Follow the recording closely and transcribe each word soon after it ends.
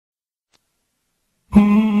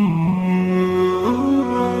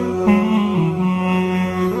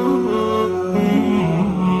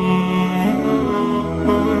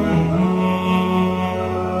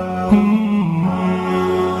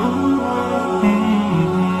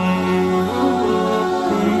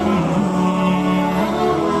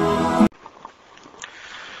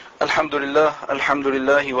الحمد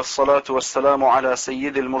لله والصلاة والسلام على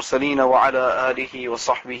سيد المرسلين وعلى آله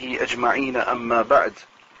وصحبه أجمعين أما بعد.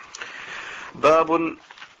 باب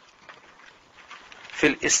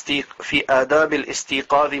في آداب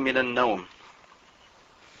الاستيقاظ من النوم.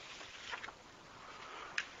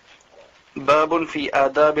 باب في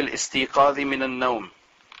آداب الاستيقاظ من النوم.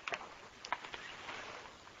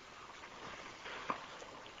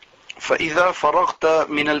 فإذا فرغت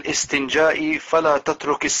من الاستنجاء فلا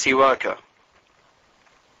تترك السواك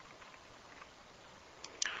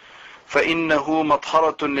فإنه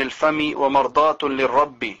مطهرة للفم ومرضاة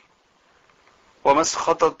للرب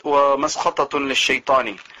ومسخطة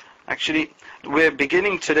للشيطان. Actually, we're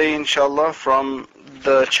beginning today inshallah from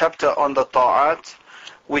the chapter on the ta'at,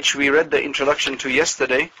 which we read the introduction to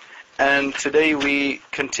yesterday, and today we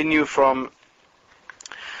continue from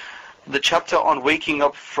the chapter on waking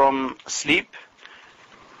up from sleep,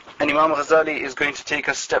 and Imam Ghazali is going to take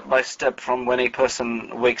us step by step from when a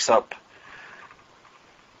person wakes up.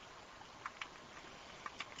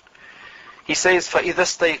 He says, فَإِذَا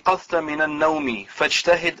اسْتَيْقَظْتَ مِنَ النَّوْمِ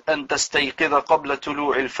فَاجْتَهِدْ أَن تَسْتَيْقِظَ قَبْلَ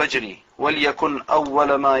طُلُوعِ الْفَجْرِ وَلْيَكُنْ أَوَّلَ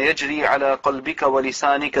مَا يَجْرِي عَلَى قَلْبِكَ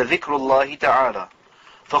وَلِسَانِكَ ذِكْرُ اللَّهِ تَعَالَى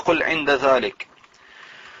فَقُلْ عِنْدَ ذَلِكَ.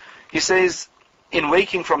 He says, in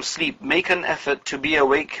waking from sleep, make an effort to be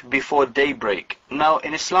awake before daybreak. Now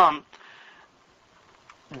in Islam,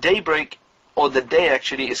 daybreak, or the day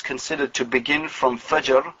actually, is considered to begin from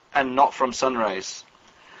Fajr and not from sunrise.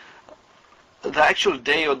 The actual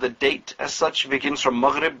day or the date as such begins from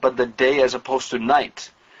Maghrib, but the day as opposed to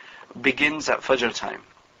night begins at Fajr time.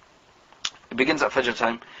 It begins at Fajr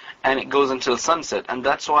time and it goes until sunset, and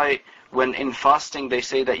that's why when in fasting they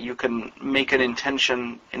say that you can make an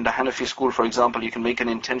intention, in the Hanafi school for example, you can make an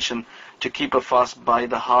intention to keep a fast by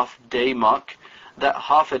the half day mark. That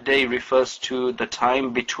half a day refers to the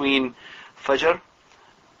time between Fajr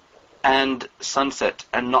and sunset,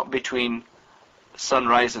 and not between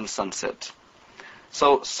sunrise and sunset.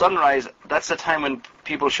 So sunrise, that's the time when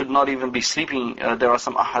people should not even be sleeping. There are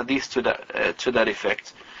some ahadith to that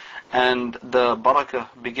effect. And the barakah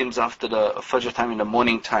begins after the Fajr time, in the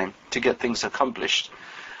morning time, to get things accomplished.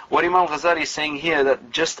 What Imam Ghazali is saying here,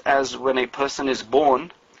 that just as when a person is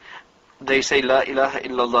born, they say La ilaha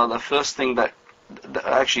illallah, the first thing that,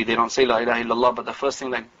 actually they don't say La ilaha illallah, but the first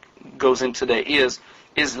thing that goes into their ears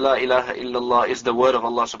is La ilaha illallah, is the word of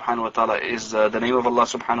Allah subhanahu wa ta'ala, is the name of Allah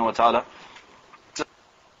subhanahu wa ta'ala.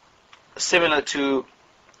 Similar to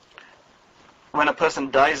when a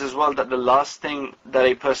person dies as well, that the last thing that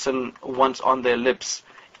a person wants on their lips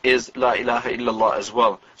is La ilaha illallah as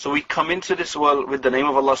well. So we come into this world with the name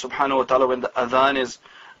of Allah subhanahu wa ta'ala when the adhan is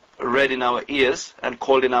read in our ears and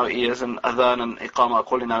called in our ears, and adhan and iqamah are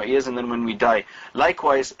called in our ears, and then when we die.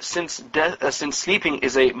 Likewise, since sleeping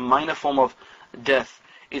is a minor form of death,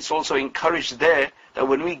 it's also encouraged there that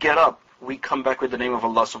when we get up, we come back with the name of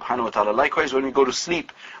Allah subhanahu wa ta'ala. Likewise, when we go to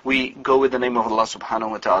sleep, we go with the name of Allah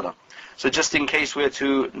subhanahu wa ta'ala. So just in case we were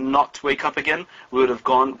to not wake up again, we would have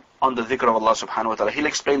gone on the dhikr of Allah subhanahu wa ta'ala. He'll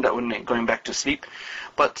explain that when going back to sleep.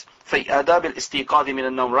 But في آداب الاستيقاظ من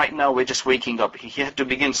النوم, right now we're just waking up. He had to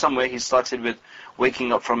begin somewhere. He started with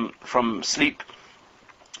waking up from sleep.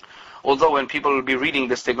 Although when people will be reading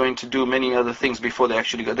this, they're going to do many other things before they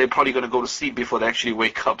actually go. They're probably going to go to sleep before they actually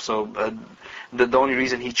wake up. So the only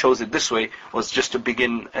reason he chose it this way was just to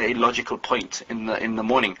begin a logical point in the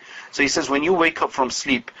morning. So he says, when you wake up from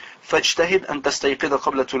sleep, فَاجْتَهِدْ أَن تَسْتَيْقِظَ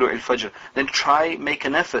قَبْلَ طُلُوعِ الْفَجْرِ, then try, make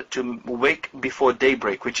an effort to wake before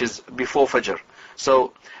daybreak, which is before Fajr.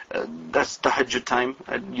 So that's tahajjud time.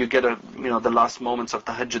 You get the last moments of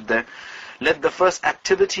tahajjud there. Let the first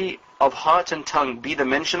activity of heart and tongue be the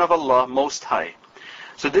mention of Allah Most High.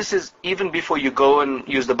 So this is even before you go and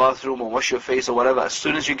use the bathroom or wash your face or whatever. As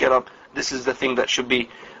soon as you get up, this is the thing that should be,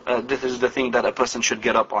 this is the thing that a person should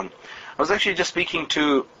get up on. I was actually just speaking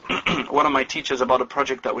to one of my teachers about a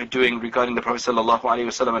project that we're doing regarding the Prophet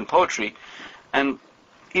ﷺ and poetry, and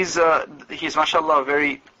he's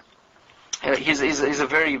mashallah he's a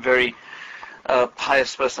very, very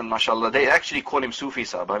pious person, mashallah. They actually call him Sufi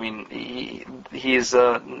Sahib. I mean, his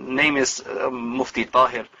name is Mufti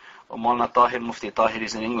Tahir, or Maulana Tahir Mufti Tahir.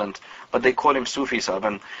 He's in England, but they call him Sufi Sahib.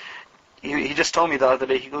 And he just told me the other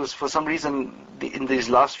day, he goes, for some reason in these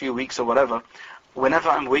last few weeks or whatever, whenever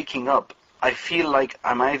I'm waking up, I feel like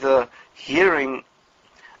I'm either hearing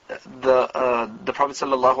the Prophet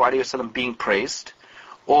ﷺ being praised,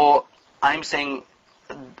 or I'm saying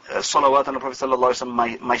salawat on the Prophet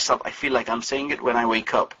ﷺ myself. I feel like I'm saying it when I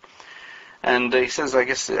wake up. And he says, I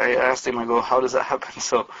guess, I asked him, I go, how does that happen?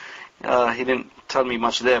 So he didn't tell me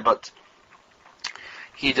much there, but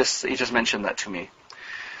he just mentioned that to me.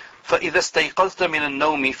 فإذا استيقظت من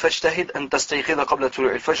النوم فاجتهد أن تستيقظ قبل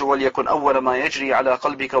طلوع الفجر وليكن أول ما يجري على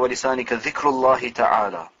قلبك ولسانك ذكر الله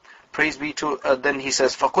تعالى. Praise be to, then he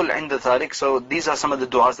says, فَقُلْ عِنْدَ ذَلِكَ. So these are some of the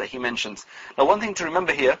du'as that he mentions. Now one thing to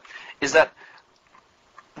remember here is that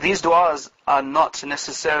these du'as are not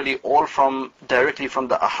necessarily all directly from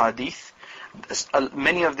the ahadith.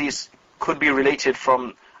 Many of these could be related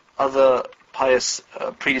from other pious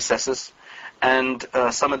predecessors, and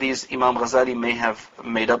some of these Imam Ghazali may have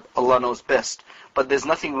made up. Allah knows best. But there's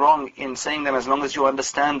nothing wrong in saying them as long as you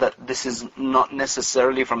understand that this is not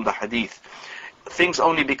necessarily from the hadith. Things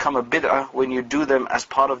only become a bid'ah when you do them as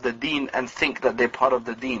part of the deen and think that they're part of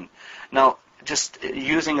the deen. Now, just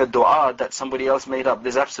using a dua that somebody else made up,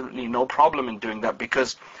 there's absolutely no problem in doing that,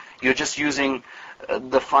 because you're just using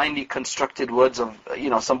the finely constructed words of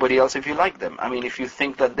somebody else if you like them. I mean, if you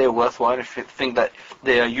think that they're worthwhile, if you think that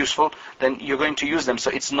they are useful, then you're going to use them.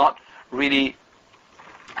 So it's not really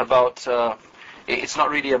about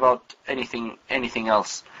anything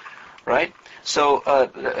else, right? So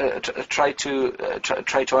try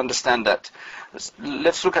to understand that.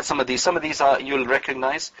 Let's look at some of these. Some of these you'll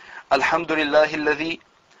recognize. Alhamdulillahi alladhi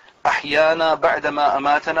ahyana ba'da ma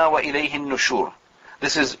amatana wa ilayhi an-nushur.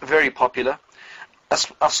 This is very popular.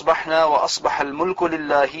 أصبحنا وأصبح الملك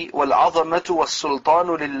لله والعظمة والسلطان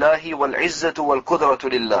لله والعزة والقدرة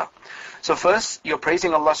لله. So first, you're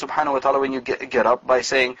praising Allah subhanahu wa ta'ala when you get up by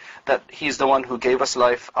saying that He's the one who gave us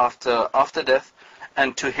life after death,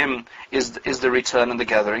 and to Him is the return and the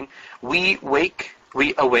gathering. We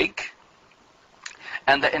awake,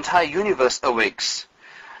 and the entire universe awakes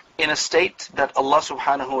in a state that Allah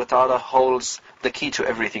subhanahu wa ta'ala holds the key to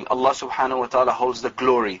everything. Allah subhanahu wa ta'ala holds the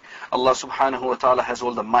glory. Allah subhanahu wa ta'ala has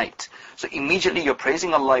all the might. So immediately you're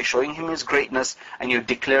praising Allah, showing Him His greatness, and you're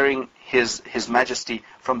declaring His majesty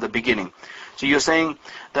from the beginning. So you're saying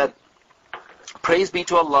that praise be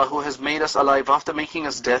to Allah who has made us alive after making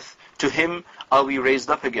us death. To Him are we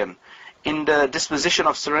raised up again. In the disposition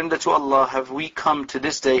of surrender to Allah have we come to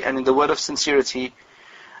this day, and in the word of sincerity.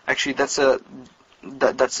 Actually, that's a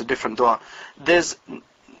different dua. There's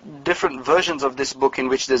different versions of this book in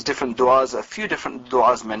which there's different du'as, a few different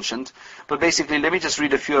du'as mentioned. But basically, let me just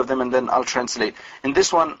read a few of them and then I'll translate. In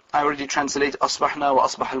this one, I already translate, أصبحنا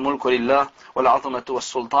وأصبح الملك لله والعظمة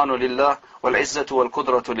والسلطان لله والعزة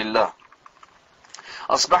والقدرة لله.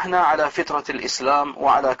 أصبحنا على فطرة الإسلام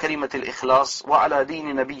وعلى كلمة الإخلاص وعلى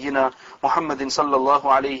دين نبينا محمد صلى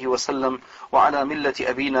الله عليه وسلم وعلى ملة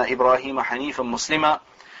أبينا إبراهيم حنيفا مسلما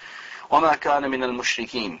وما كان من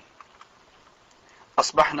المشركين.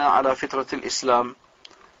 أصبحنا على فطرة الإسلام.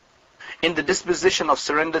 In the disposition of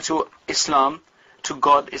surrender to Islam, to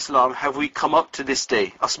God, Islam, have we come up to this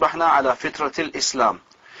day. أصبحنا على فطرة الإسلام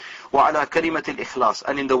وعلى كلمة الإخلاص,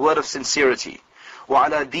 and in the word of sincerity.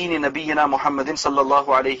 وعلى دين نبينا محمد صلى الله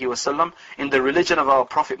عليه وسلم, in the religion of our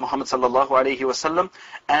Prophet Muhammad صلى الله عليه وسلم,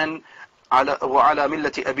 and وعلى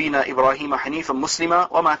ملة أبينا إبراهيم حنيفا مسلما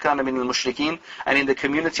وما كان من المشركين, and in the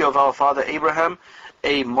community of our father Abraham,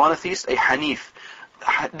 a monotheist, a Hanif.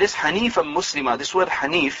 This Hanifa Muslima, this word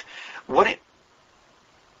Hanif, what it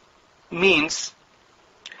means,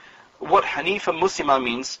 what Hanifa Muslima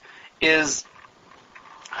means is,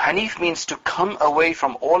 Hanif means to come away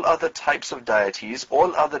from all other types of deities,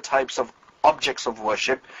 all other types of objects of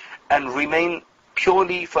worship, and remain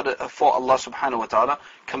purely for Allah subhanahu wa ta'ala,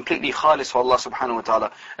 completely khalis for Allah subhanahu wa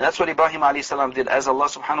ta'ala. And that's what Ibrahim alayhi salam did, as Allah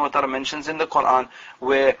subhanahu wa ta'ala mentions in the Quran,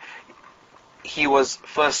 where he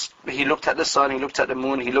looked at the sun, he looked at the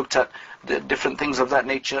moon, he looked at the different things of that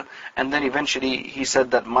nature, and then eventually he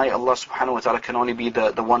said that my Allah subhanahu wa ta'ala can only be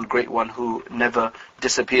the one great one who never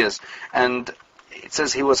disappears. And it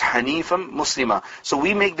says he was Hanifam Muslima. So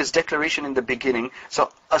we make this declaration in the beginning.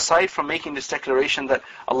 So aside from making this declaration that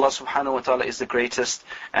Allah subhanahu wa ta'ala is the greatest,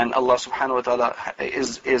 and Allah subhanahu wa ta'ala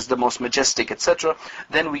is the most majestic, etc.,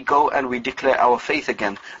 then we go and we declare our faith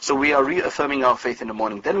again. So we are reaffirming our faith in the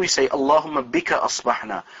morning. Then we say, Allahumma bika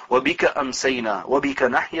asbahna, wa bika amsayna, wa bika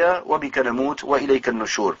nahya, wa bika namut, wa ilayka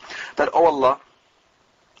nushur. That, oh Allah,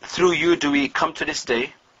 through you do we come to this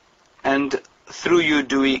day, and through you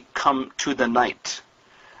do we come to the night.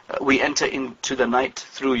 We enter into the night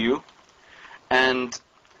through you, and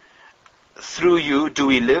through you do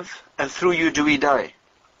we live, and through you do we die.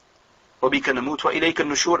 وَبِكَ نَمُوتُ وَإِلَيْكَ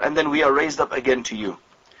النُّشُورُ, and then we are raised up again to you.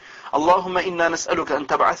 اللهم إنا نسألك أن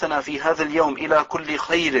تبعثنا في هذا اليوم إلى كل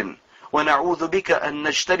خير ونعوذ بك أن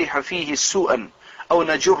نجترح فيه سوءا أو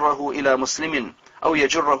نجره إلى مسلم أو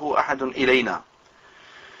يجره أحد إلينا.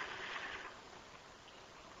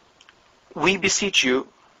 We beseech you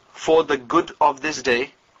for the good of this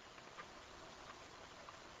day.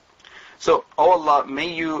 So, O Allah,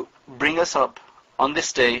 may you bring us up on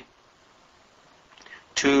this day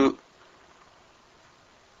to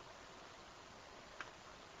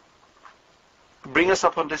bring us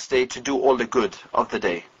up on this day to do all the good of the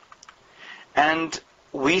day. And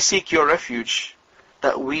we seek your refuge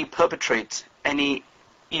that we perpetrate any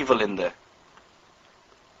evil in there.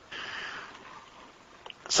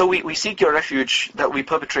 So we seek your refuge that we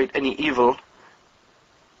perpetrate any evil,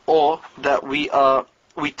 or that we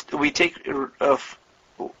take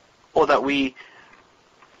or that we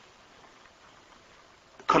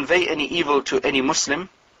convey any evil to any Muslim,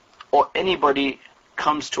 or anybody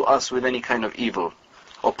comes to us with any kind of evil,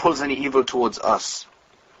 or pulls any evil towards us.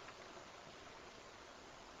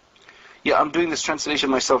 Yeah, I'm doing this translation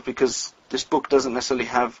myself because this book doesn't necessarily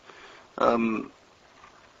have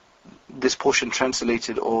this portion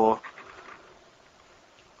translated, or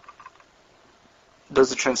does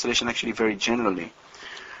the translation actually very generally.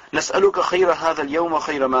 نسألك خير هذا اليوم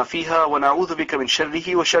خير ما فيها ونعوذ بك من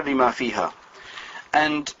شره وشر ما فيها.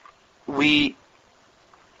 And we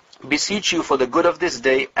beseech you for the good of this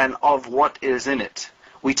day and of what is in it.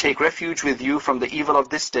 We take refuge with you from the evil of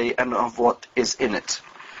this day and of what is in it.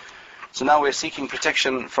 So now we're seeking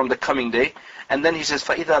protection from the coming day. And then he says,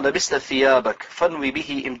 فَإِذَا لَبِسْتَ ثِيَابَكَ فَانْوِ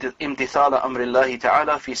بِهِ امْتِثَالَ أَمْرِ اللَّهِ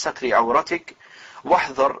تَعَالَى فِي سَتْرِ عَوْرَتِكَ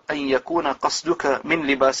وَاحْذَرْ أَنْ يَكُونَ قَصْدُكَ مِنْ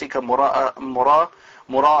لِبَاسِكَ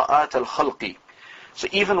مُرَاءَةَ الْخَلْقِ. So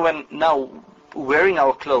even when now wearing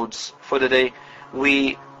our clothes for the day,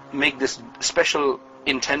 we make this special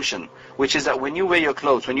intention, which is that when you wear your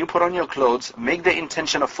clothes, when you put on your clothes, make the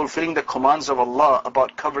intention of fulfilling the commands of Allah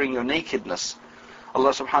about covering your nakedness.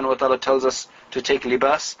 Allah subhanahu wa ta'ala tells us to take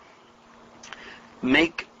libas.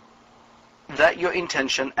 Make that your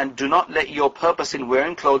intention, and do not let your purpose in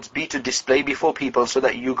wearing clothes be to display before people so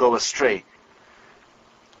that you go astray.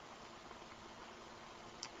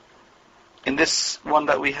 In this one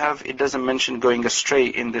that we have, it doesn't mention going astray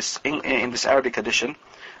in this Arabic edition,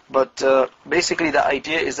 but basically the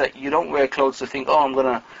idea is that you don't wear clothes to think, oh, I'm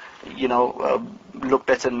gonna, look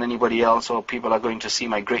better than anybody else, or people are going to see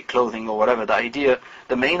my great clothing or whatever. The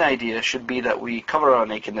main idea should be that we cover our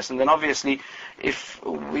nakedness. And then obviously, if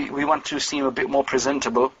we want to seem a bit more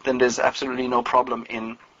presentable, then there's absolutely no problem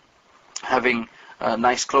in having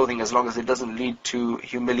nice clothing, as long as it doesn't lead to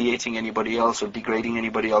humiliating anybody else, or degrading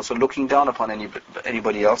anybody else, or looking down upon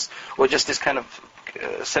anybody else, or just this kind of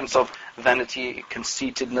sense of vanity,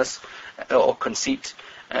 conceitedness, or conceit.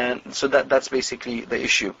 And so that's basically the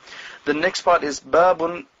issue. The next part is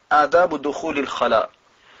Babun Adabu Dukhul al-Khala,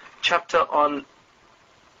 chapter on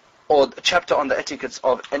the etiquettes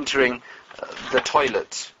of entering the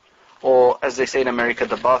toilet, or as they say in America,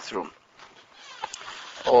 the bathroom,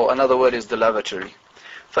 or another word is the lavatory.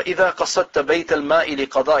 فَإِذَا قَصَدْتَ بَيْتَ الْمَاءِ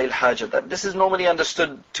لِقَضَاءِ الْحَاجَةِ. This is normally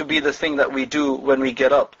understood to be the thing that we do when we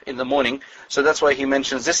get up in the morning. So that's why he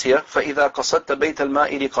mentions this here. فَإِذَا قَصَدْتَ بَيْتَ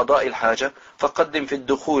الْمَاءِ لِقَضَاءِ الْحَاجَةِ فَقَدِّمْ فِي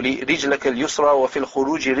الدُّخُولِ رِجْلَكَ الْيُسْرَى وَفِي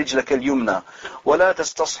الْخُرُوجِ رِجْلَكَ الْيُمْنَى وَلَا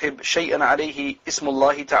تَسْتَصْحِبْ شَيْئًا عَلَيْهِ اسم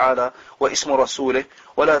الله تعالى واسم رسوله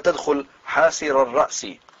ولا تدخل حاسر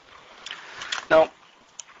الرأس. Now,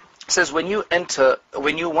 it says when you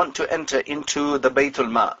want to enter into the Baytul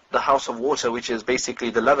Ma, the house of water, which is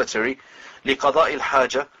basically the lavatory, لِقَضَاءِ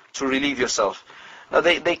الْحَاجَةِ, to relieve yourself. Now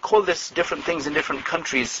they call this different things in different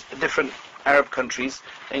countries, different Arab countries.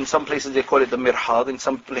 In some places they call it the mirhad, in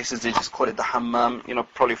some places they just call it the hammam,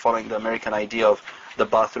 probably following the American idea of the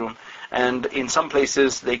bathroom. And in some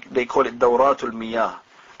places they call it dawratul miyah,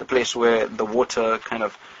 the place where the water kind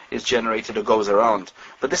of is generated or goes around.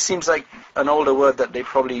 But this seems like an older word that they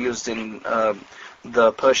probably used in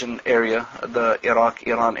the Persian area, the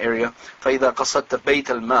Iran area. فَإِذَا قَصَدْتَ بَيْتَ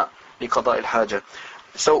الْمَاءِ لِقَضَاءِ الْحَاجَةِ.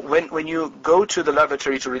 So when you go to the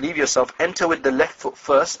lavatory to relieve yourself, enter with the left foot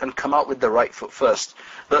first and come out with the right foot first.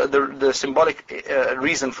 The symbolic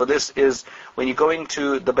reason for this is when you go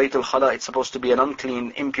into the Baytul Khala, it's supposed to be an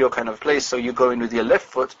unclean, impure kind of place, so you go in with your left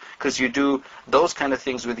foot, because you do those kind of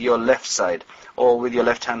things with your left side, or with your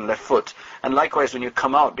left hand, left foot. And likewise when you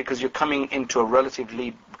come out, because you're coming into a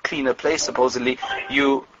relatively cleaner place, supposedly,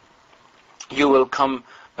 you will come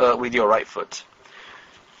with your right foot.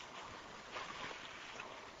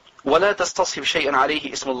 وَلَا تَسْتَصْحِبْ شَيْئًا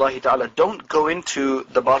عَلَيْهِ اسْمُ اللَّهِ تَعَالَى. Don't go into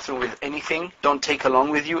the bathroom with anything, don't take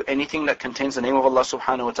along with you anything that contains the name of Allah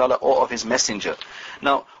subhanahu wa ta'ala or of His Messenger.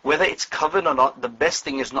 Now, whether it's covered or not, the best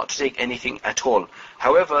thing is not to take anything at all.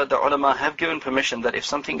 However, the ulama have given permission that if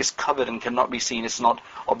something is covered and cannot be seen, it's not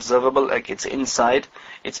observable, like it's inside,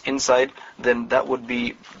 then that would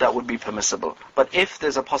be permissible. But if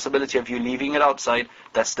there's a possibility of you leaving it outside,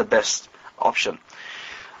 that's the best option.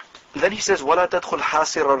 Then he says, وَلَا تَدْخُلْ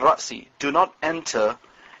حَاسِرَ الرَّأْسِ. Do not enter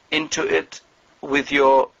into it with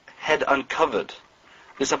your head uncovered.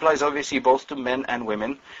 This applies obviously both to men and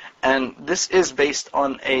women. And this is based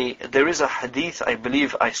on there is a hadith, I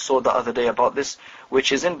believe I saw the other day about this,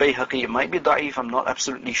 which is in Bayhaqi. It might be da'if, I'm not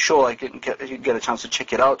absolutely sure. I can get a chance to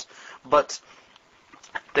check it out. But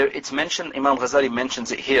it's mentioned, Imam Ghazali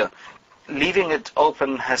mentions it here. Leaving it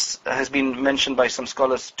open has been mentioned by some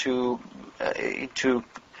scholars to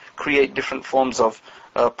create different forms of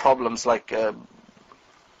problems like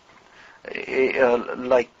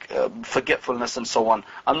forgetfulness and so on.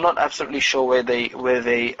 I'm not absolutely sure where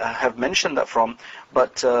they have mentioned that from,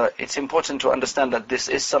 but it's important to understand that this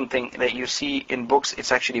is something that you see in books.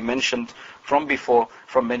 It's actually mentioned from before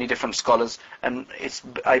from many different scholars, and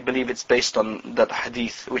I believe it's based on that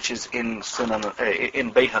hadith which is in Sunan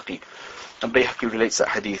in Bayhaqi. And Bayhaqi relates that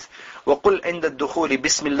hadith. وَقُلْ عِنْدَ الدُّخُولِ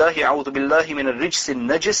بِسْمِ اللَّهِ أَعُوذُ بِاللَّهِ مِنَ الرِّجْسِ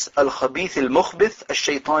النَّجِسِ الْخَبِيثِ الْمُخْبِثِ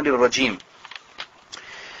الشَّيْطَانِ الرَّجِيمِ.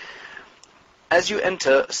 As you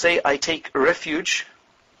enter, say, I take refuge.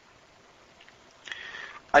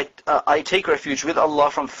 I take refuge with Allah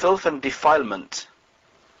from filth and defilement.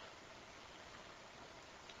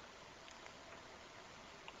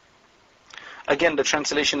 Again, the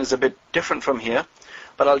translation is a bit different from here,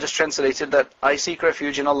 but I'll just translate it that I seek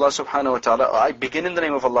refuge in Allah subhanahu wa ta'ala. I begin in the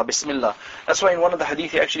name of Allah, Bismillah. That's why in one of the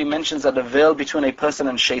hadith he actually mentions that the veil between a person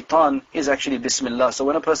and shaitan is actually Bismillah. So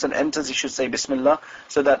when a person enters, he should say Bismillah,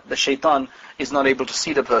 so that the shaitan is not able to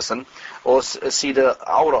see the person or see the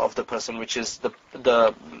aura of the person, which is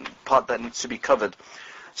the part that needs to be covered.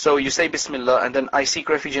 So you say Bismillah, and then I seek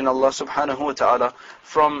refuge in Allah subhanahu wa ta'ala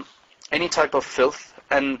from any type of filth.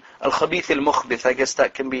 And al-khabith al-mukhbith, I guess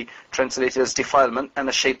that can be translated as defilement, and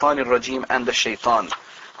the shaitan al-rajim, and the shaitan,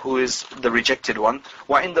 who is the rejected one.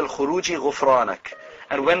 وَعِنْدَ الْخُرُوجِ غُفْرَانَكَ.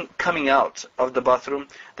 And when coming out of the bathroom,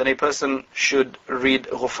 then a person should read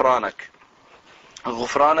غُفْرَانَكَ.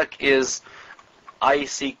 غُفْرَانَكَ is, I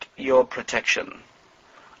seek your protection.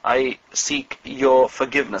 I seek your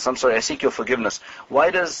forgiveness. I seek your forgiveness.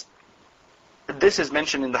 Why does this is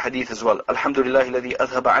mentioned in the hadith as well? Alhamdulillah alladhi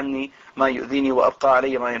adhaba anni ma yu'dhini wa abqa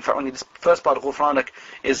alayya ma yanfa'uni. This first part, Ghufranak,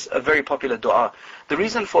 is a very popular dua. The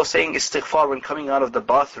reason for saying istighfar when coming out of the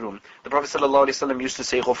bathroom, the Prophet ﷺ used to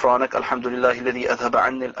say Ghufranak, Alhamdulillah alladhi adhaba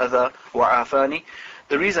anni al-adha wa afani.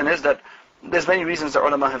 The reason is that there's many reasons that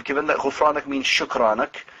ulama have given that Ghufranak means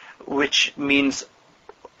shukranak, which means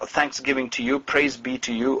thanksgiving to you, praise be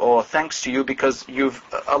to you, or thanks to you, because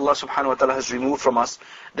Allah subhanahu wa ta'ala has removed from us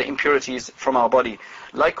the impurities from our body.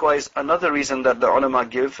 Likewise, another reason that the ulama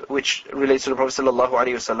give, which relates to the Prophet sallallahu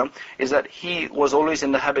alaihi wasallam, is that he was always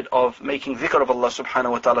in the habit of making dhikr of Allah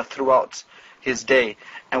subhanahu wa ta'ala throughout his day.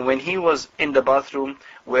 And when he was in the bathroom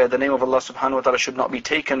where the name of Allah subhanahu wa ta'ala should not be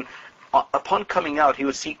taken, upon coming out he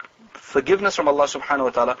would seek forgiveness from Allah subhanahu wa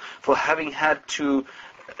ta'ala for having had to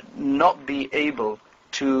not be able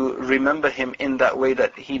to remember him in that way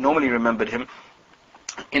that he normally remembered him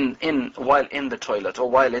while in the toilet or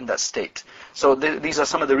while in that state. So these are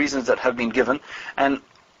some of the reasons that have been given. And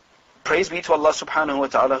praise be to Allah subhanahu wa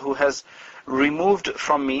ta'ala, who has removed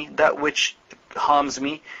from me that which harms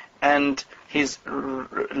me, and He's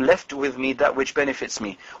left with me that which benefits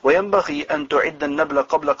me. وَيَنْبَغِي أَن تُعِدَّ النَّبْلَ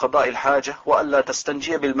قَبْلَ قَضَاءِ الْحَاجَةِ وَأَلَّا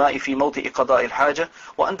تَسْتَنْجِيَ بِالْمَاءِ فِي مَوْضِعِ قَضَاءِ الْحَاجَةِ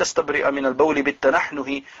وَأَن تَسْتَبْرِئَ مِنَ الْبَوْلِ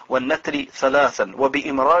بِالتَّنَحْنُهِ وَالنَّتْرِ ثَلَاثًا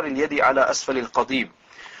وَبِإِمْرَارِ الْيَدِ عَلَى أَسْفَلِ الْقَضِيبِ.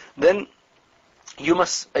 Then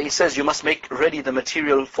he says you must make ready the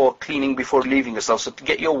material for cleaning before leaving yourself. So to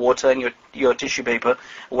get your water and your tissue paper,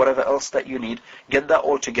 whatever else that you need, get that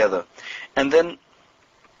all together. And then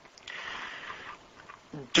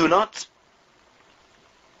do not,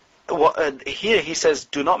 here he says,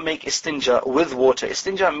 do not make istinja with water.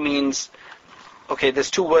 Istinja means, okay,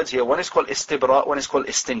 there's two words here. One is called istibra, one is called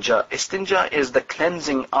istinja. Istinja is the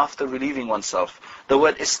cleansing after relieving oneself. The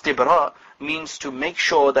word istibra means to make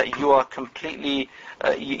sure that you are completely,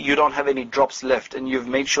 you don't have any drops left, and you've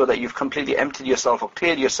made sure that you've completely emptied yourself or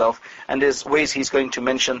cleared yourself. And there's ways he's going to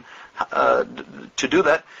mention to do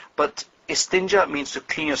that. But istinja means to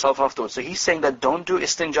clean yourself afterwards. So he's saying that don't do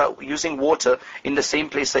istinja using water in the same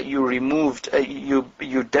place that you removed, you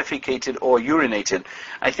defecated or urinated.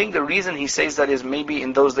 I think the reason he says that is maybe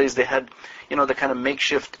in those days they had, the kind of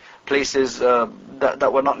makeshift places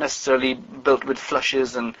that were not necessarily built with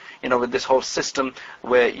flushes and, with this whole system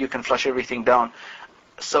where you can flush everything down.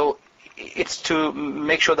 So it's to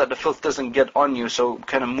make sure that the filth doesn't get on you, so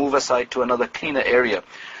kind of move aside to another cleaner area.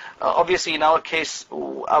 Obviously, in our case,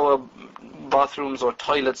 our bathrooms or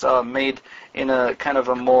toilets are made in a kind of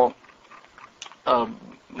a more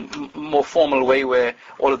formal way where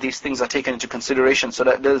all of these things are taken into consideration, so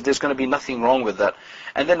that there's going to be nothing wrong with that.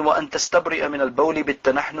 And then وَأَن تَسْتَبْرِئَ مِنَ الْبَوْلِ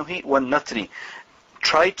بِالتَّنَحْنُهِ وَالنَّتْرِ.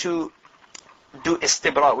 Try to do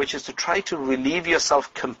istibra, which is to try to relieve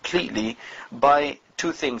yourself completely by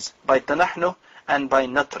two things, by tanahnu and by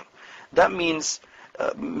natr. That means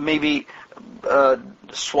maybe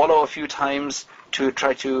swallow a few times to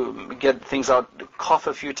try to get things out, cough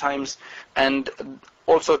a few times, and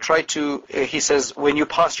also try to, he says, when you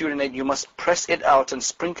pass urinate, you must press it out and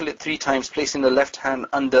sprinkle it 3 times, placing the left hand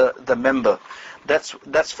under the member.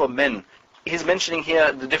 That's for men. He's mentioning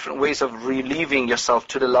here the different ways of relieving yourself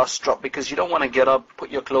to the last drop, because you don't want to get up, put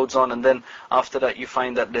your clothes on, and then after that you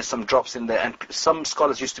find that there's some drops in there. And some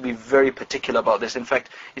scholars used to be very particular about this. In fact,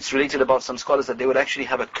 it's related about some scholars that they would actually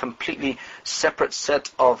have a completely separate set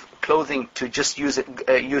of clothing to just use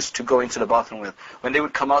to go into the bathroom with. When they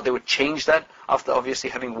would come out, they would change that after obviously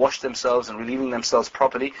having washed themselves and relieving themselves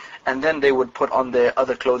properly, and then they would put on their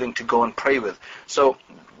other clothing to go and pray with. So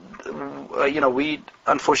we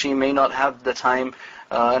unfortunately may not have the time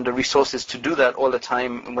and the resources to do that all the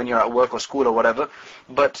time when you're at work or school or whatever,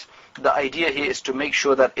 but the idea here is to make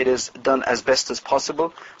sure that it is done as best as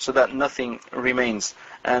possible so that nothing remains,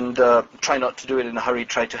 and try not to do it in a hurry.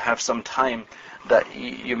 Try to have some time that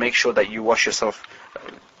you make sure that you wash yourself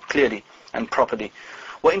clearly and properly.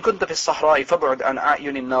 وإن كنت في الصحراء فابعد عن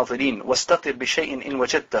أعين الناظرين واستتر بشيء إن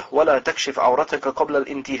وجدته ولا تكشف عورتك قبل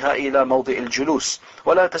الانتهاء إلى موضع الجلوس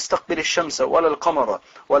ولا تستقبل الشمس ولا القمر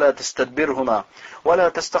ولا تستدبرهما ولا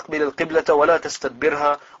تستقبل القبلة ولا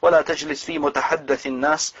تستدبرها ولا تجلس في متحدث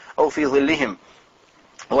الناس أو في ظلهم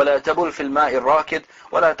ولا تبل في الماء الراكد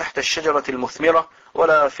ولا تحت الشجرة المثمرة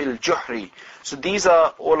ولا في الجحر. So these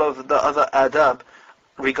are all of the other adab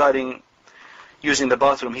regarding using the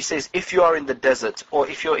bathroom. He says, if you are in the desert, or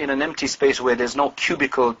if you're in an empty space where there's no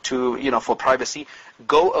cubicle to, for privacy,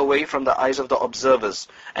 go away from the eyes of the observers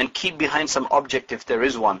and keep behind some object if there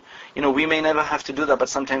is one. We may never have to do that, but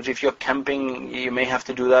sometimes if you're camping, you may have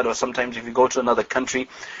to do that, or sometimes if you go to another country.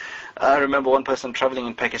 I remember one person traveling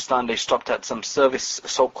in Pakistan, they stopped at some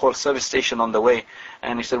so-called service station on the way,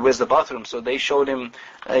 and he said, where's the bathroom? So they showed him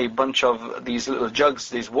a bunch of these little jugs,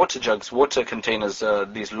 these water jugs, water containers,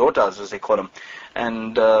 these lotas as they call them.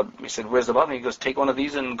 And he said, where's the bathroom? He goes, take one of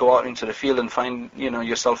these and go out into the field and find,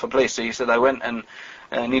 yourself a place. So he said, I went and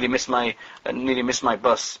nearly missed my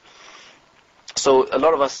bus. So a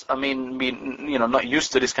lot of us, not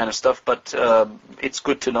used to this kind of stuff, but it's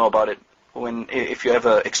good to know about it if you're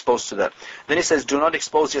ever exposed to that. Then he says, do not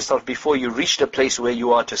expose yourself before you reach the place where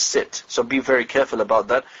you are to sit. So be very careful about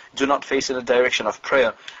that. Do not face in the direction of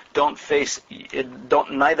prayer. Don't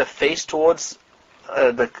neither face towards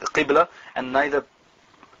the Qibla, and neither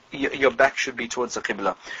your back should be towards the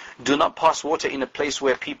Qibla. Do not pass water in a place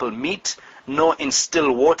where people meet, nor in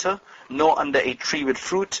still water, nor under a tree with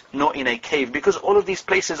fruit, nor in a cave. Because all of these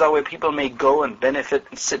places are where people may go and benefit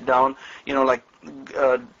and sit down, like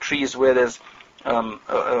trees where there's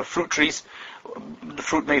fruit trees. The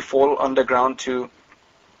fruit may fall underground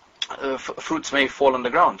fruits may fall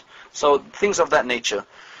underground. So things of that nature.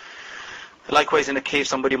 Likewise, in a cave,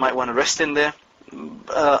 somebody might want to rest in there.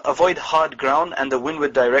 Avoid hard ground and the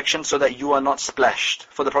windward direction so that you are not splashed.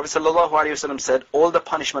 For the Prophet ﷺ said, all the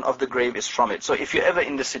punishment of the grave is from it. So if you're ever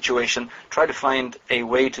in this situation, try to find a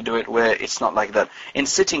way to do it where it's not like that. In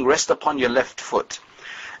sitting, rest upon your left foot.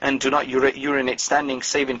 And do not urinate standing,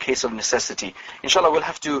 save in case of necessity. Inshallah, we'll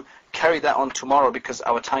have to carry that on tomorrow because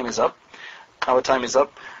our time is up.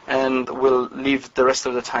 And we'll leave the rest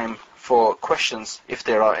of the time for questions if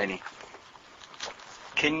there are any.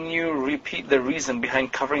 Can you repeat the reason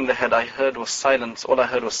behind covering the head? I heard was silence. All I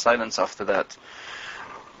heard was silence after that.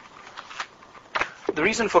 The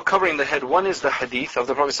reason for covering the head, one is the hadith of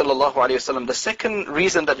the Prophet ﷺ. The second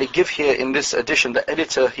reason that they give here in this edition, the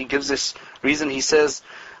editor, he gives this reason. He says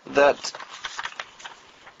that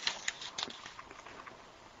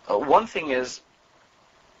one thing is,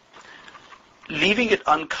 leaving it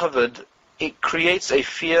uncovered, it creates a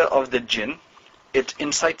fear of the jinn. It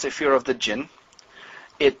incites a fear of the jinn.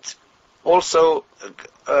 It also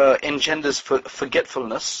engenders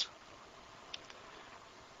forgetfulness.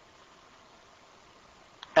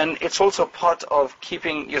 And it's also part of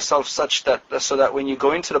keeping yourself so that when you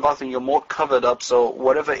go into the bathroom, you're more covered up. So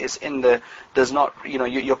whatever is in there does not,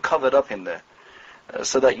 you're covered up in there,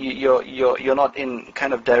 so that you're not in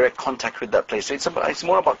kind of direct contact with that place. So it's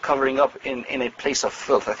more about covering up in a place of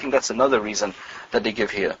filth. I think that's another reason that they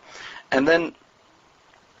give here. And then,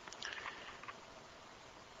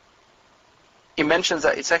 he mentions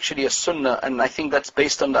that it's actually a sunnah, and I think that's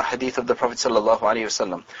based on the hadith of the Prophet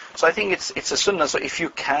ﷺ. So I think it's a sunnah, so if you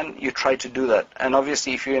can, you try to do that. And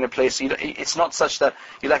obviously if you're in a place, it's not such that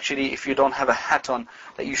you'll actually, if you don't have a hat on,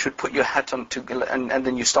 that you should put your hat on and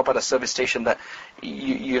then you stop at a service station that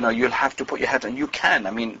you'll have to put your hat on. You can,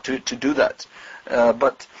 I mean, to do that.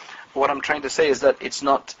 But what I'm trying to say is that it's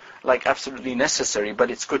not like absolutely necessary, but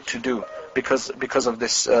it's good to do because of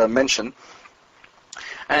this mention.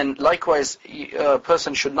 And likewise, a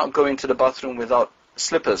person should not go into the bathroom without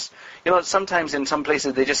slippers. Sometimes in some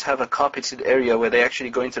places they just have a carpeted area where they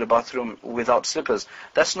actually go into the bathroom without slippers.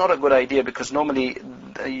 That's not a good idea, because normally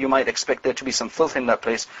you might expect there to be some filth in that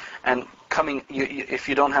place, and if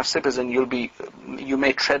you don't have slippers, then you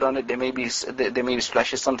may tread on it. There may be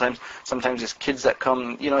splashes sometimes. Sometimes it's kids that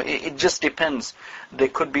come. It just depends. There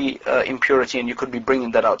could be impurity, and you could be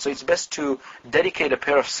bringing that out. So it's best to dedicate a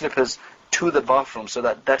pair of slippers to the bathroom, so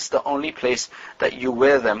that's the only place that you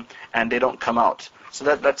wear them and they don't come out. So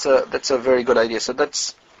that's a very good idea. So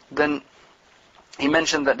then he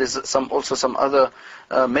mentioned that there's also some other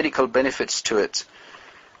medical benefits to it.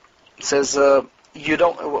 It says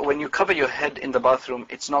when you cover your head in the bathroom,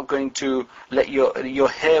 it's not going to let your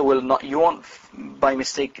hair you won't by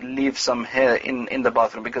mistake leave some hair in the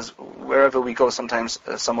bathroom, because wherever we go sometimes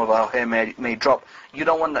some of our hair may drop. You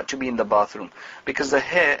don't want that to be in the bathroom, because the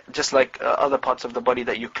hair, just like other parts of the body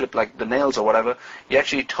that you clip, like the nails or whatever, you're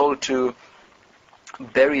actually told to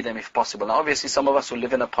bury them if possible. Now obviously some of us who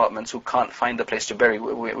live in apartments who can't find a place to bury,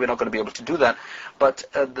 we're not going to be able to do that. But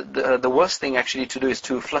the worst thing actually to do is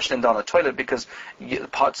to flush them down the toilet, because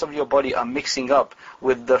parts of your body are mixing up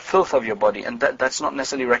with the filth of your body, and that's not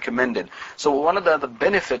necessarily recommended. So one of the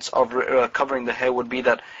benefits of covering the hair would be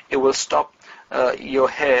that it will stop your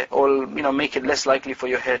hair, or make it less likely for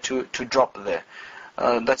your hair to drop there.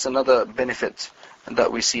 That's another benefit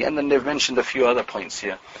that we see. And then they've mentioned a few other points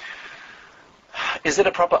here. Is it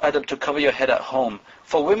a proper adab to cover your head at home?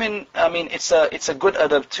 For women, I mean, it's a good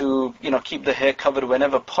adab to keep the hair covered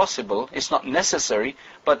whenever possible. It's not necessary,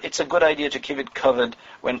 but it's a good idea to keep it covered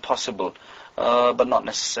when possible, but not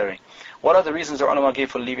necessary. What are the reasons the ulama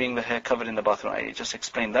gave for leaving the hair covered in the bathroom? I just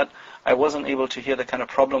explained that. I wasn't able to hear the kind of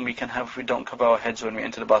problem we can have if we don't cover our heads when we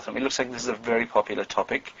enter the bathroom. It looks like this is a very popular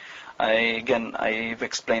topic. I've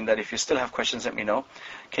explained that. If you still have questions, let me know.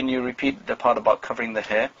 Can you repeat the part about covering the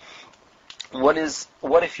hair? What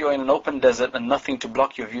if you're in an open desert and nothing to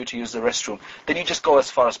block your view to use the restroom? Then you just go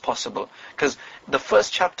as far as possible. Because the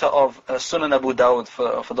first chapter of Sunan Abu Dawud,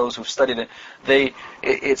 for those who've studied it,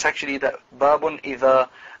 it's actually that Babun Idha,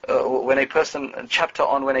 when a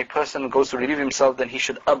person goes to relieve himself, then he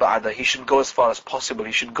should ab'ada, he should go as far as possible,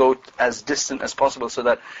 he should go as distant as possible, so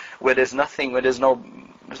that where there's nothing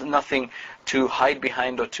to hide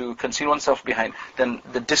behind or to conceal oneself behind, then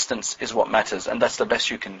the distance is what matters, and that's the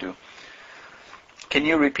best you can do. Can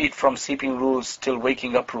you repeat from sleeping rules till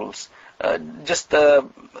waking up rules? Just the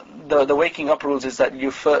waking up rules is that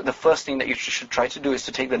the first thing that you should try to do is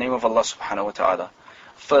to take the name of Allah subhanahu wa ta'ala.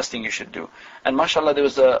 First thing you should do. And mashallah, there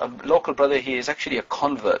was a local brother, he is actually a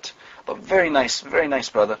convert, but very nice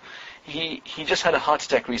brother. He just had a heart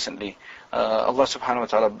attack recently. Allah subhanahu wa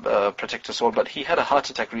ta'ala protect us all, but he had a heart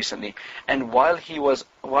attack recently, and while they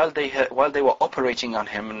were operating on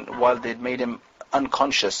him, and while they'd made him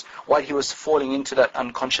unconscious, while he was falling into that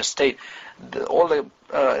unconscious state, all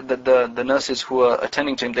the nurses who were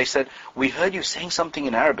attending to him, they said, "We heard you saying something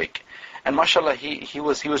in Arabic." And mashallah, he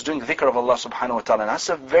was doing dhikr of Allah subhanahu wa ta'ala, and that's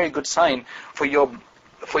a very good sign for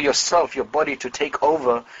yourself, your body to take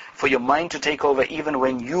over, for your mind to take over, even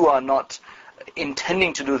when you are not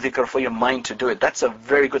intending to do dhikr, for your mind to do it. That's a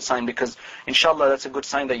very good sign, because inshallah that's a good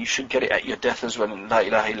sign that you should get it at your death as well in La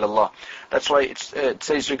ilaha illallah. That's why it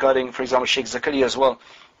says regarding, for example, Sheikh Zakaria as well,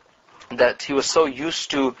 that he was so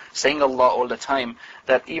used to saying Allah all the time,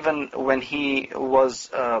 that even when he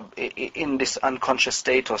was in this unconscious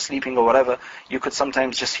state or sleeping or whatever, you could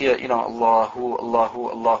sometimes just hear, Allahu, Allahu,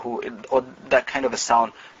 Allahu, or that kind of a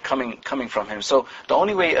sound coming from him. So the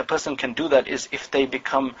only way a person can do that is if they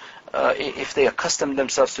accustom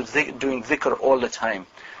themselves to doing dhikr all the time.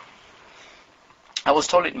 I was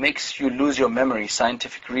told it makes you lose your memory,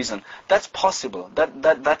 scientific reason. That's possible.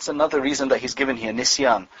 That's another reason that he's given here,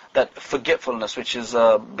 nisyan, that forgetfulness, which is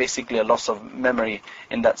basically a loss of memory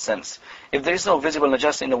in that sense. If there is no visible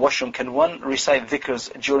najasa in the washroom, can one recite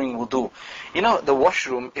dhikrs during wudu? The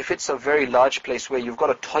washroom, if it's a very large place where you've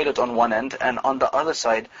got a toilet on one end, and on the other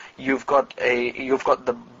side you've got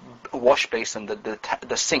the wash basin,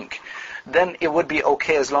 the sink, then it would be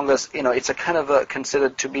okay as long as, it's a kind of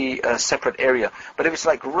considered to be a separate area. But if it's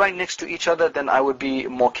like right next to each other, then I would be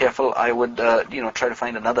more careful. I would, try to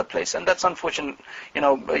find another place. And that's unfortunate.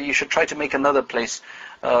 You should try to make another place.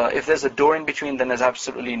 If there's a door in between, then there's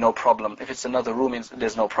absolutely no problem. If it's another room,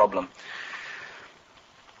 there's no problem.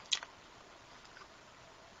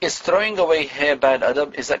 Is throwing away hair bad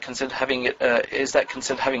adab? Is that considered having it? Is that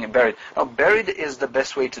considered having it buried? Now, buried is the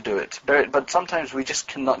best way to do it. Buried, but sometimes we just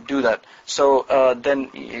cannot do that. So then,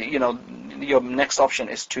 your next option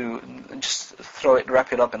is to just throw it,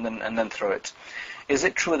 wrap it up, and then throw it. Is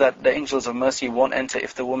it true that the angels of mercy won't enter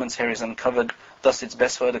if the woman's hair is uncovered? Thus, it's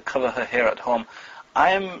best for her to cover her hair at home.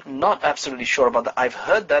 I am not absolutely sure about that. I've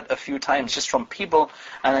heard that a few times just from people,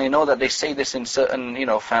 and I know that they say this in certain,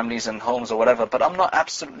 families and homes or whatever, but I'm not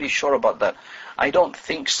absolutely sure about that. I don't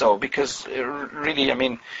think so, because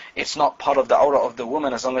really, it's not part of the aura of the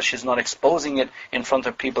woman as long as she's not exposing it in front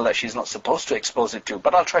of people that she's not supposed to expose it to.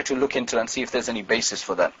 But I'll try to look into it and see if there's any basis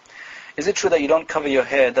for that. Is it true that you don't cover your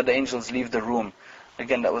hair, that the angels leave the room?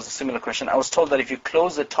 Again, that was a similar question. I was told that if you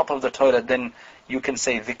close the top of the toilet, then you can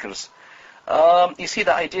say dhikrs. You see,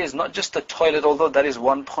 the idea is not just the toilet, although that is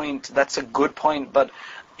one point, that's a good point, but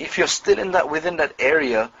if you're still within that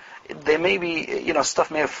area, there may be,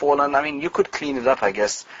 stuff may have fallen. You could clean it up, I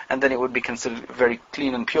guess, and then it would be considered very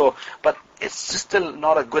clean and pure, but it's just still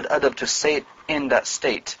not a good adab to say it in that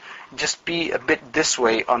state. Just be a bit this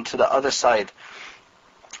way onto the other side.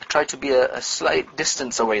 Try to be a slight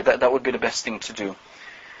distance away. That would be the best thing to do.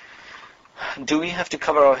 Do we have to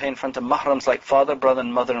cover our hair in front of mahrams like father, brother,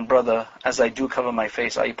 and mother and brother, as I do cover my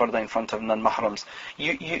face, i.e. parda, in front of non-mahrams?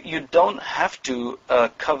 You don't have to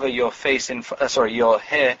cover your face your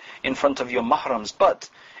hair in front of your mahrams, but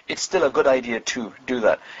it's still a good idea to do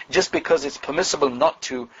that. Just because it's permissible not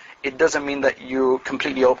to, it doesn't mean that you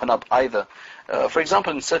completely open up either. For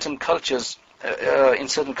example, in certain cultures,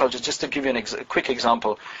 just to give you a quick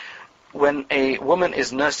example, when a woman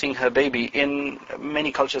is nursing her baby, in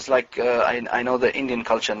many cultures like I know the Indian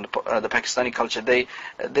culture and the Pakistani culture, they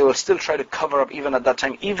will still try to cover up even at that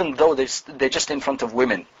time, even though they're just in front of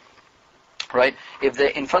women, right? If they're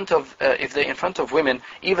in front of women,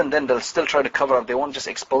 even then they'll still try to cover up. They won't just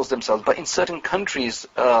expose themselves. But in certain countries,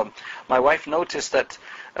 my wife noticed that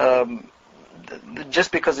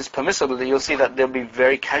just because it's permissible, you'll see that they'll be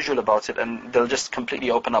very casual about it and they'll just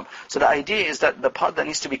completely open up. So the idea is that the part that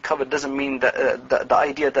needs to be covered doesn't mean that the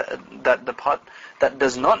idea that the part that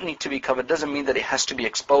does not need to be covered doesn't mean that it has to be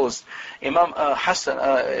exposed. Imam Hassan,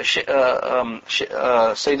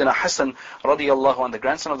 Sayyidina Hassan radiyallahu anhu, the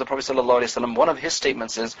grandson of the Prophet sallallahu alaihi wasallam, one of his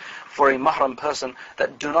statements is for a mahram person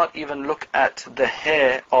that do not even look at the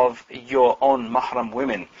hair of your own mahram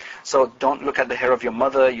women. So don't look at the hair of your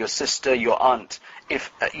mother, your sister, your aunt,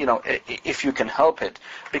 if you can help it,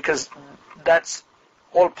 because that's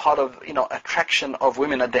all part of attraction of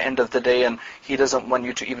women at the end of the day, and he doesn't want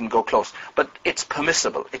you to even go close. But it's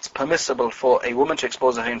permissible. It's permissible for a woman to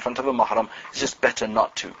expose her hair in front of a mahram. It's just better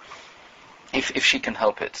not to, if she can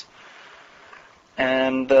help it.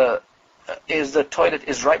 And is the toilet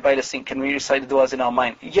is right by the sink? Can we recite the du'as in our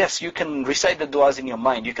mind? Yes, you can recite the du'as in your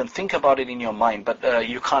mind. You can think about it in your mind, but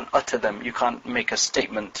you can't utter them. You can't make a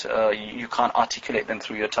statement. You can't articulate them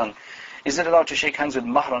through your tongue. Is it allowed to shake hands with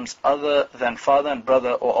mahrams other than father and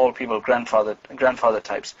brother, or all people, grandfather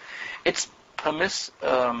types? It's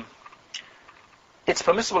permissible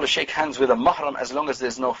to shake hands with a mahram as long as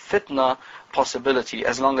there's no fitna possibility,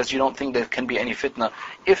 as long as you don't think there can be any fitna.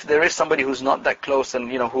 If there is somebody who's not that close and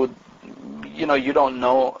who you don't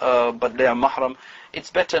know, but they are mahram,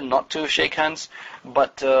 it's better not to shake hands.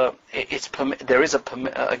 But there's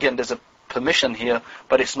a permission here,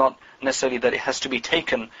 but it's not necessarily that it has to be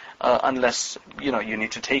taken unless you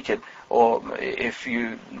need to take it, or if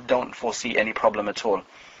you don't foresee any problem at all.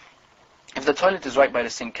 If the toilet is right by the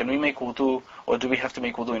sink, can we make wudu, or do we have to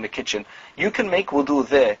make wudu in the kitchen? You can make wudu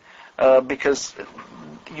there because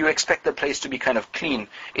you expect the place to be kind of clean.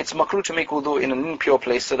 It's makruh to make wudu in an impure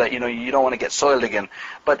place so that you don't want to get soiled again.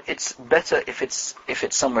 But it's better if it's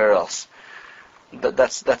somewhere else.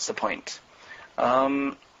 That's the point.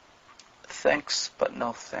 Thanks, but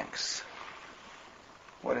no thanks.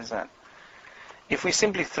 What is that? If we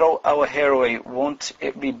simply throw our hair away, won't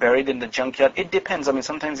it be buried in the junkyard? It depends.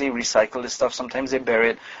 Sometimes they recycle this stuff, sometimes they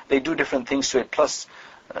bury it. They do different things to it. Plus,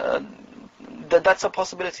 that's a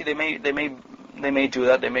possibility. They may do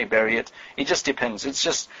that. They may bury it. It just depends. It's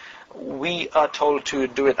just we are told to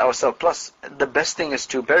do it ourselves. Plus, the best thing is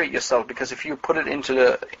to bury it yourself, because if you put it into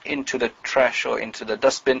the trash or into the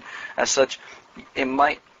dustbin as such, they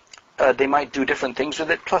might do different things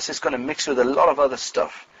with it. Plus, it's going to mix with a lot of other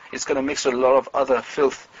stuff. it's going to mix with a lot of other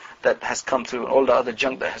filth that has come through, all the other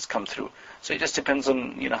junk that has come through. So it just depends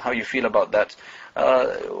on, how you feel about that.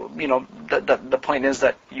 The point is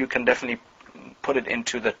that you can definitely put it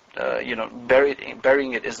into the,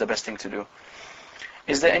 burying it is the best thing to do.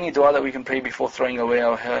 Is there any dua that we can pray before throwing away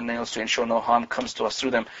our hair and nails to ensure no harm comes to us through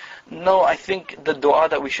them? No, I think the dua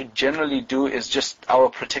that we should generally do is just our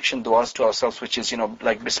protection duas to ourselves, which is,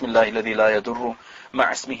 like Bismillahi alladhi la yadurru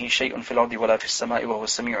ma'a ismihi shay'un fil ardi wala fis sama'i wa huwa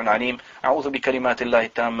as-sami'ul 'alim. A'udhu bi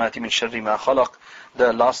kalimatillahi tammati min sharri ma khalaq.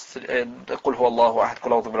 The last, Qul huwa Allahu ahad,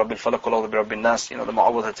 Qul a'udhu bi rabbil falaq, Qul a'udhu bi rabbin nas, the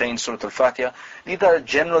Mu'awwidhatayn, Surah Al-Fatiha. These are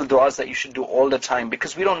general duas that you should do all the time,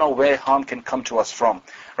 because we don't know where harm can come to us from,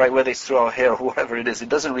 right? Whether it's through our hair or whatever it is, it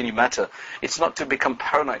doesn't really matter. It's not to become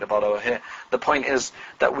paranoid about our hair. The point is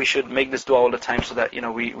that we should make this dua all the time so that,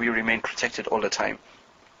 we remain protected all the time.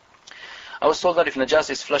 I was told that if najas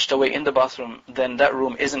is flushed away in the bathroom, then that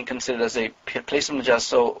room isn't considered as a place of najas,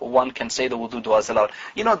 so one can say the wudu du'as aloud.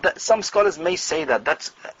 That some scholars may say that.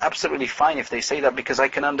 That's absolutely fine if they say that, because I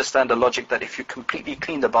can understand the logic that if you completely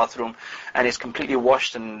clean the bathroom and it's completely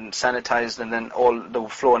washed and sanitized, and then all the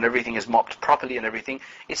floor and everything is mopped properly and everything,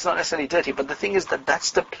 it's not necessarily dirty. But the thing is that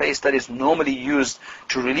that's the place that is normally used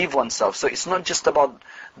to relieve oneself. So it's not just about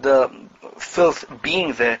the filth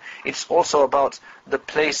being there, it's also about the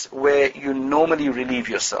place where you normally relieve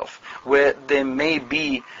yourself, where there may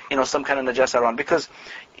be, some kind of najasa around, because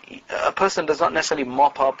a person does not necessarily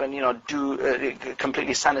mop up and do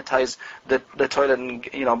completely sanitize the toilet and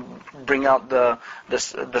bring out the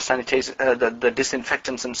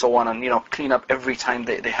disinfectants and so on, and clean up every time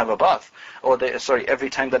they have a bath, or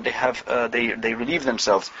every time that they have they relieve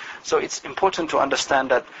themselves. So it's important to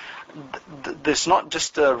understand that there's not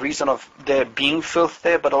just the reason of there being filth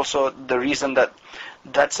there, but also the reason that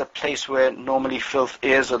that's a place where normally filth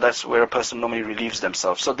is, or that's where a person normally relieves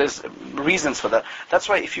themselves. So there's reasons for that. That's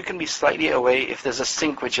why if you can be slightly away, if there's a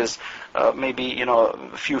sink which is maybe a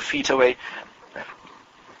few feet away,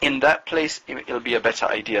 in that place it'll be a better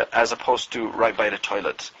idea, as opposed to right by the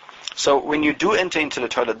toilet. So when you do enter into the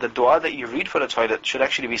toilet, the dua that you read for the toilet should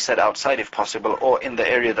actually be said outside if possible, or in the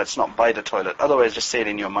area that's not by the toilet. Otherwise, just say it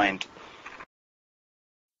in your mind.